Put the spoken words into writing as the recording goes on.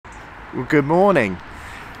Well, good morning.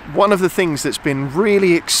 One of the things that's been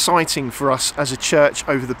really exciting for us as a church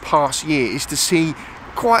over the past year is to see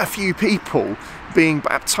quite a few people being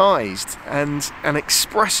baptised and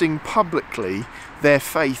expressing publicly their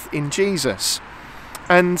faith in Jesus.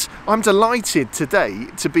 And I'm delighted today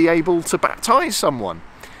to be able to baptise someone.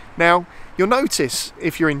 Now, you'll notice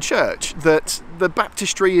if you're in church that the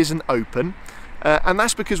baptistry isn't open, and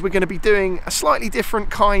that's because we're going to be doing a slightly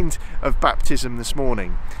different kind of baptism this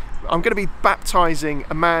morning. I'm going to be baptising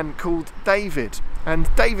a man called David, and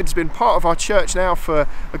David's been part of our church now for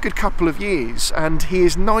a good couple of years, and he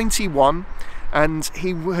is 91, and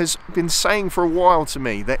he has been saying for a while to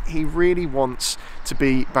me that he really wants to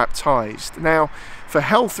be baptised. Now, for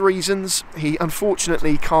health reasons, he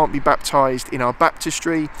unfortunately can't be baptised in our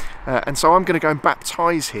baptistry, and so I'm going to go and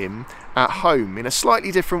baptise him at home in a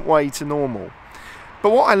slightly different way to normal.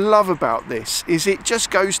 But what I love about this is it just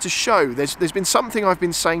goes to show there's been something I've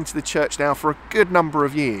been saying to the church now for a good number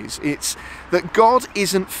of years. It's that God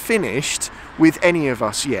isn't finished with any of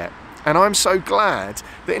us yet. And I'm so glad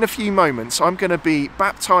that in a few moments I'm going to be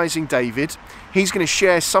baptising David. He's going to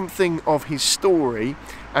share something of his story,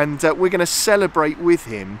 and we're going to celebrate with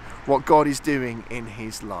him what God is doing in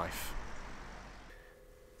his life.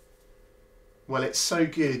 Well, it's so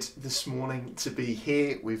good this morning to be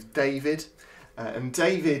here with David. And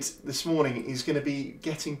David this morning is going to be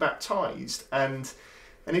getting baptised, and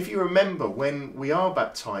if you remember, when we are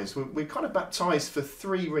baptised, we're kind of baptised for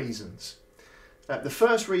three reasons. The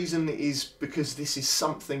first reason is because this is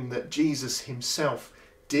something that Jesus himself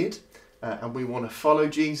did, and we want to follow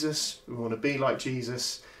Jesus, we want to be like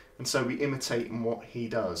Jesus, and so we imitate in what he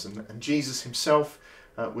does. And Jesus himself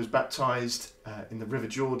was baptised in the River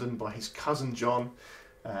Jordan by his cousin John,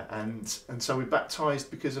 and so we're baptised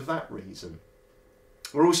because of that reason.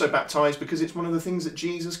 We're also baptised because it's one of the things that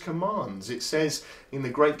Jesus commands. It says in the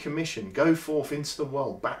Great Commission, go forth into the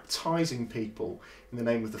world, baptising people in the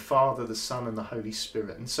name of the Father, the Son and the Holy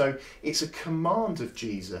Spirit. And so it's a command of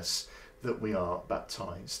Jesus that we are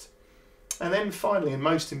baptised. And then finally, and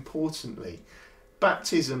most importantly,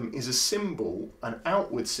 baptism is a symbol, an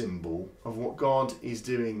outward symbol of what God is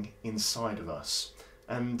doing inside of us.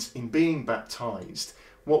 And in being baptised,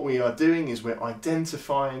 what we are doing is we're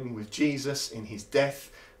identifying with Jesus in his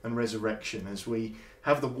death and resurrection. As we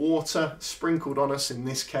have the water sprinkled on us in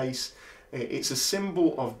this case, it's a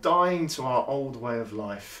symbol of dying to our old way of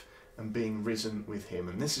life and being risen with him.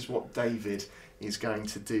 And this is what David is going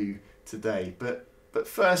to do today. But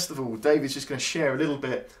first of all, David's just going to share a little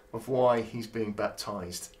bit of why he's being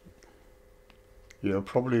baptised. You're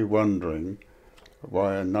probably wondering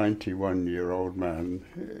why a 91-year-old man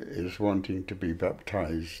is wanting to be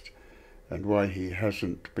baptised and why he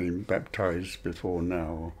hasn't been baptised before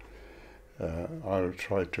now. I'll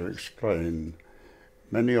try to explain.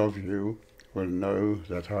 Many of you will know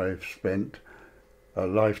that I've spent a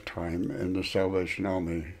lifetime in the Salvation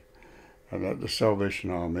Army, and that the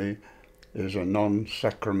Salvation Army is a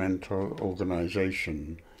non-sacramental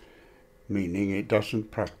organisation, meaning it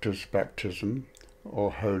doesn't practice baptism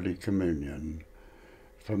or Holy Communion.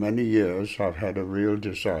 For many years I've had a real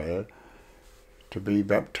desire to be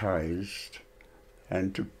baptised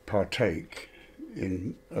and to partake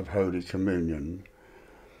of Holy Communion.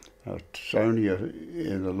 It's only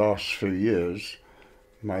in the last few years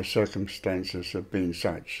my circumstances have been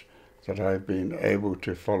such that I've been able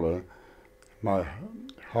to follow my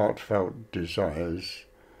heartfelt desires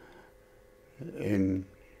in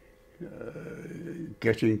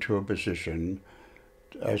getting to a position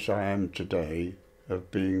as I am today of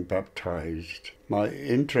being baptised. My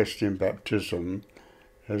interest in baptism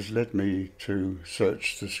has led me to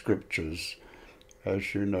search the scriptures.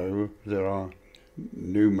 As you know, there are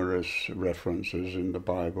numerous references in the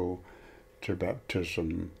Bible to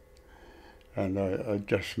baptism, and I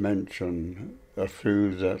just mention a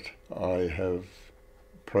few that I have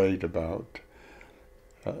prayed about.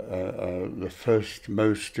 The first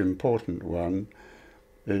most important one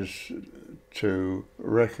is to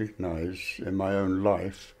recognise in my own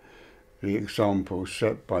life the example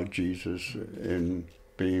set by Jesus in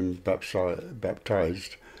being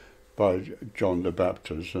baptised by John the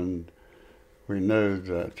Baptist. And we know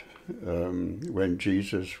that when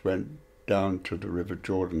Jesus went down to the River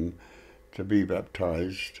Jordan to be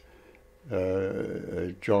baptised,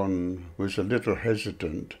 John was a little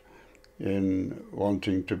hesitant in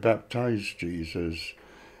wanting to baptise Jesus,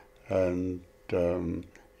 and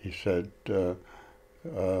he said,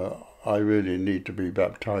 I really need to be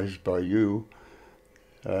baptised by you,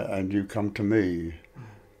 and you come to me.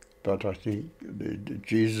 But I think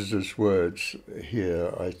Jesus' words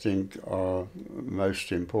here, I think, are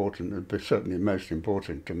most important, but certainly most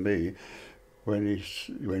important to me,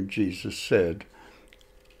 when Jesus said,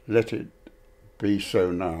 "Let it be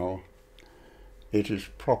so now. It is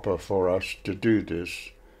proper for us to do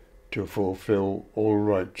this, to fulfill all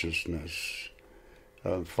righteousness."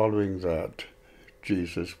 Following that,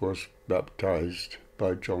 Jesus was baptized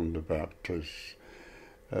by John the Baptist.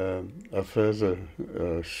 A further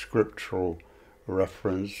scriptural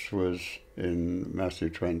reference was in Matthew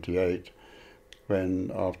 28,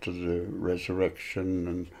 when after the resurrection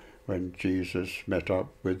and when Jesus met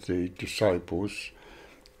up with the disciples,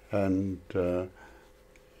 and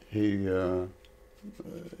he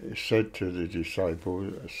said to the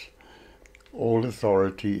disciples, "All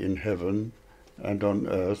authority in heaven and on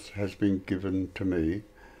earth has been given to me.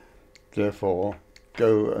 Therefore,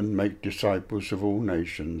 go and make disciples of all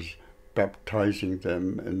nations, baptizing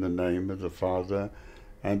them in the name of the Father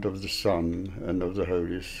and of the Son and of the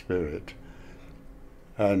Holy Spirit,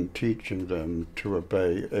 and teaching them to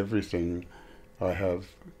obey everything I have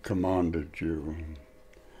commanded you."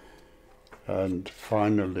 And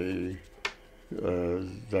finally,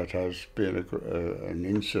 that has been an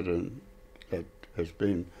incident that has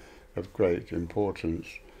been of great importance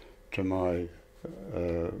to my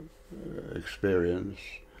experience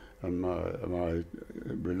and my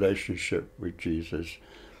relationship with Jesus,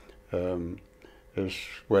 is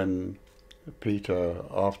when Peter,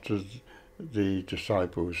 after the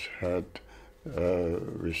disciples had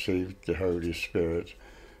received the Holy Spirit,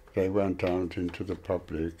 they went out into the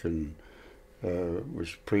public and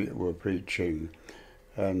were preaching,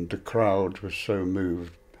 and the crowd was so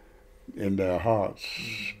moved in their hearts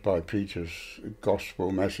by Peter's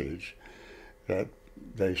gospel message that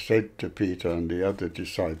they said to Peter and the other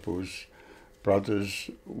disciples, "Brothers,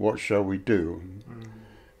 what shall we do?"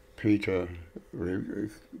 Peter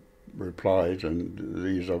replied, and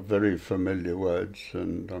these are very familiar words,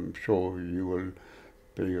 and I'm sure you will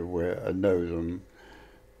be aware and know them.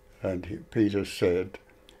 And Peter said,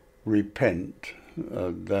 "Repent."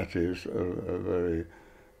 That is a very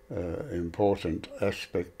important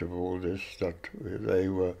aspect of all this, that they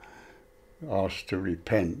were asked to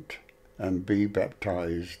repent and be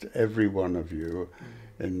baptized, every one of you,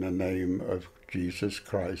 in the name of Jesus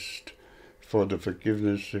Christ, for the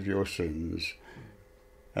forgiveness of your sins,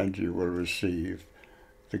 and you will receive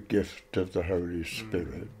the gift of the Holy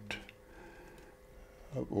Spirit.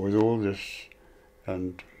 With all this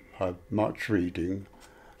and much reading,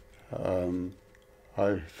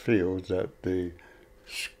 I feel that the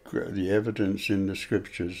evidence in the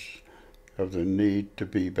scriptures of the need to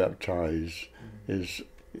be baptized is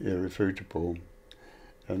irrefutable,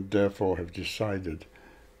 and therefore have decided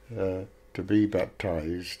to be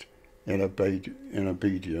baptized in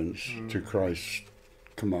obedience to Christ's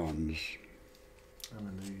commands.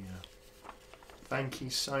 Hallelujah. Thank you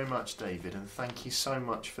so much, David, and thank you so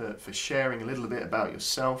much for sharing a little bit about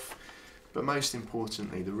yourself, but most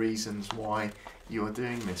importantly, the reasons why you are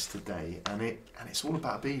doing this today. And it's all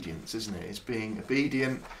about obedience, isn't it? It's being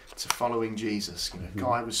obedient to following Jesus. You know,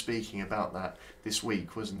 Guy was speaking about that this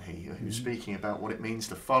week, wasn't he? He was speaking about what it means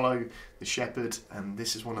to follow the shepherd, and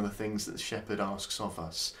this is one of the things that the shepherd asks of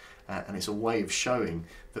us. And it's a way of showing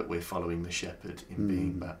that we're following the shepherd in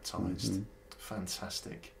being baptised.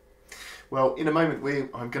 Fantastic. Well, in a moment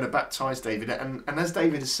I'm going to baptise David, and as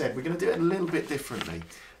David has said, we're going to do it a little bit differently.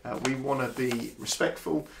 We want to be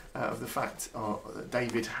respectful of the fact that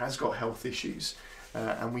David has got health issues,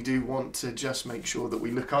 and we do want to just make sure that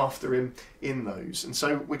we look after him in those. And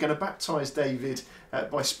so we're going to baptise David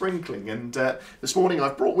by sprinkling. And this morning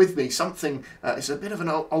I've brought with me something, it's a bit of an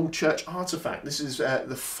old church artefact. This is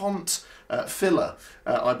the font filler,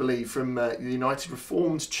 I believe, from the United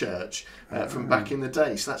Reformed Church from back in the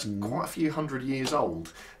day. So that's quite a few hundred years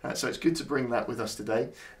old. So it's good to bring that with us today.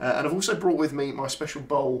 And I've also brought with me my special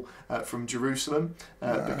bowl from Jerusalem,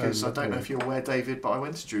 because I don't know if you're aware, David, but I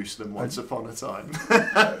went to Jerusalem once upon a time.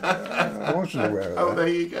 I wasn't aware of that. Oh, there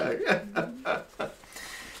you go.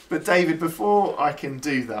 But David, before I can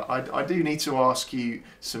do that, I do need to ask you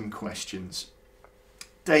some questions.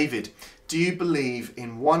 David, do you believe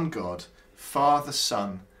in one God, Father,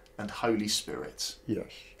 Son, and Holy Spirit?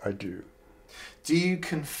 Yes, I do. Do you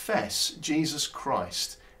confess Jesus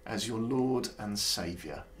Christ as your Lord and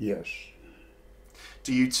Saviour? Yes.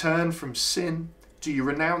 Do you turn from sin? Do you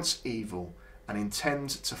renounce evil and intend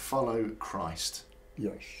to follow Christ?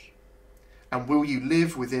 Yes. And will you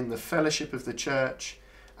live within the fellowship of the church?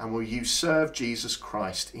 And will you serve Jesus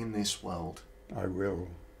Christ in this world? I will.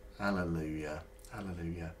 Hallelujah.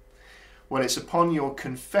 Hallelujah. when it's upon your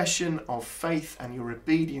confession of faith and your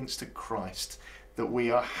obedience to Christ that we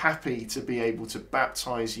are happy to be able to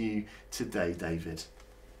baptise you today, David.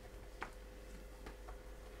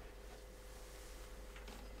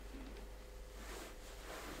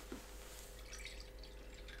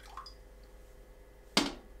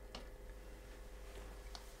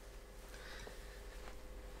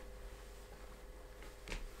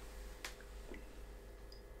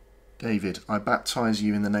 David, I baptise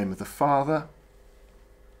you in the name of the Father.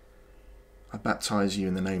 I baptise you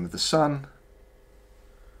in the name of the Son.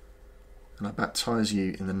 And I baptise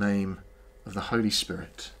you in the name of the Holy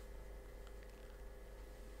Spirit.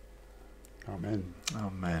 Amen.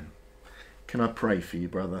 Amen. Can I pray for you,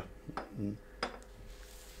 brother? Mm-hmm.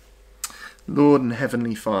 Lord and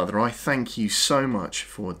Heavenly Father, I thank you so much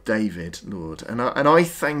for David, Lord. And I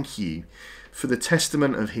thank you for the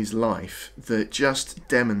testament of his life that just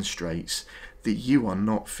demonstrates that you are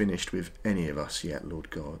not finished with any of us yet, Lord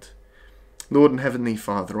God. Lord and Heavenly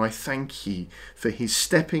Father, I thank you for his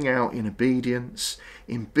stepping out in obedience,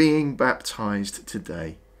 in being baptised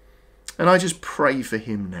today. And I just pray for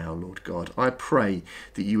him now, Lord God. I pray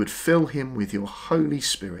that you would fill him with your Holy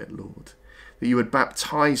Spirit, Lord. That you would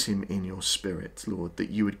baptise him in your Spirit, Lord. That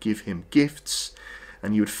you would give him gifts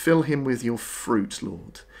and you would fill him with your fruit,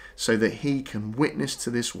 Lord, so that he can witness to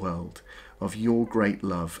this world of your great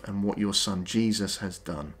love and what your Son Jesus has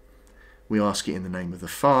done. We ask it in the name of the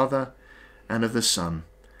Father, and of the Son,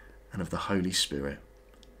 and of the Holy Spirit.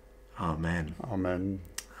 Amen. Amen.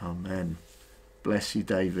 Amen. Bless you,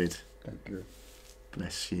 David. Thank you.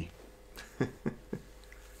 Bless you.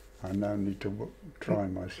 I now need to try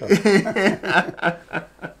myself.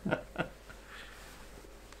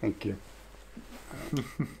 Thank you.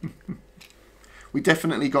 We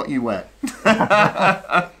definitely got you wet.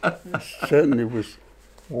 It certainly was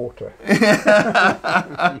water.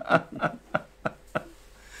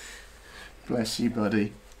 Bless you,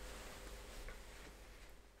 buddy.